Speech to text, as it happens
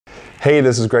Hey,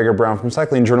 this is Gregor Brown from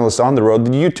Cycling Journalist on the Road,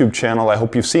 the YouTube channel. I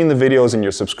hope you've seen the videos and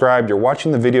you're subscribed. You're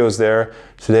watching the videos there.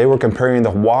 Today we're comparing the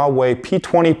Huawei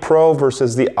P20 Pro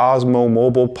versus the Osmo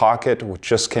Mobile Pocket, which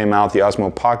just came out, the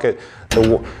Osmo Pocket,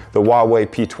 the Huawei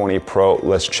P20 Pro.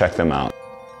 Let's check them out.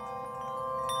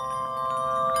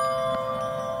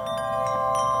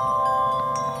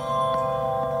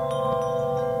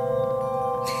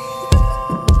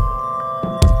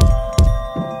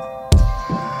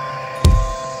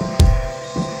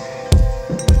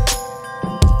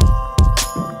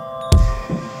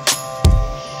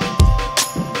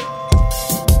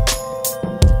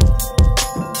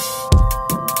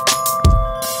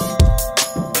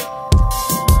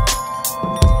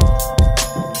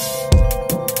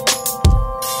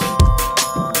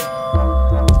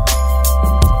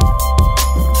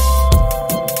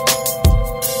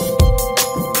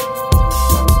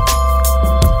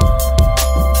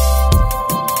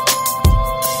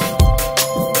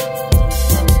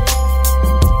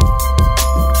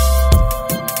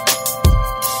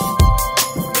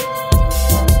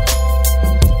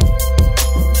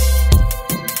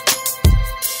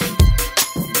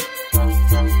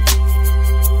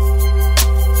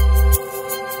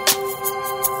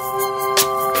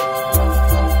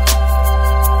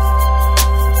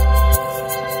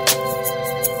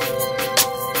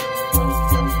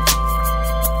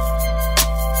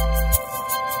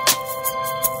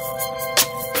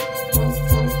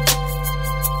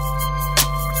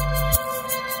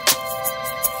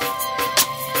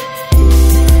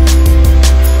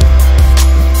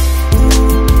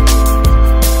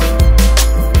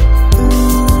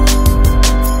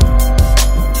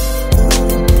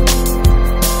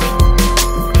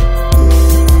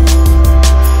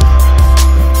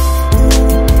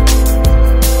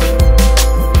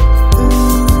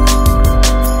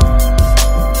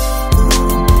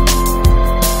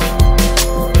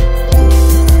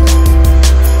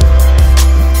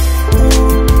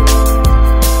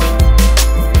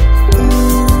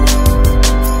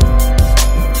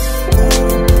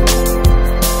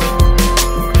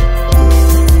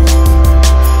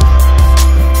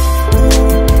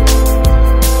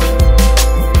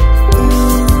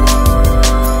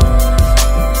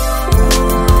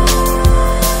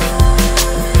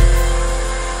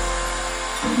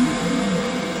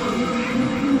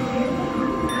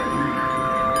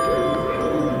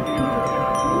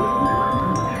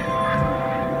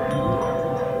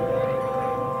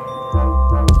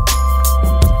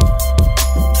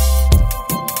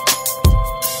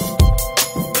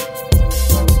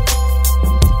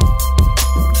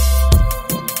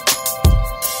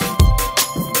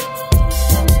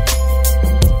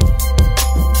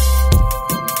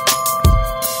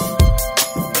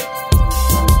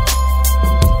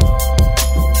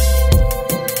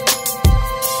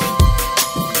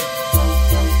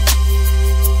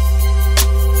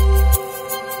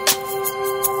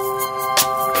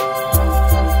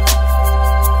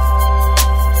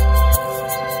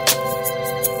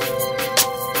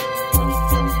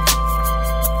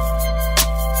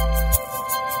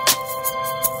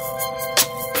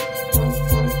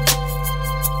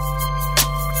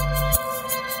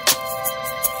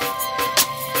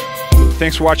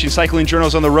 Thanks for watching Cycling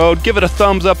Journos on the Road. Give it a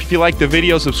thumbs up if you like the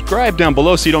video. Subscribe down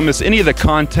below so you don't miss any of the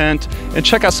content. And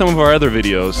check out some of our other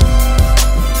videos.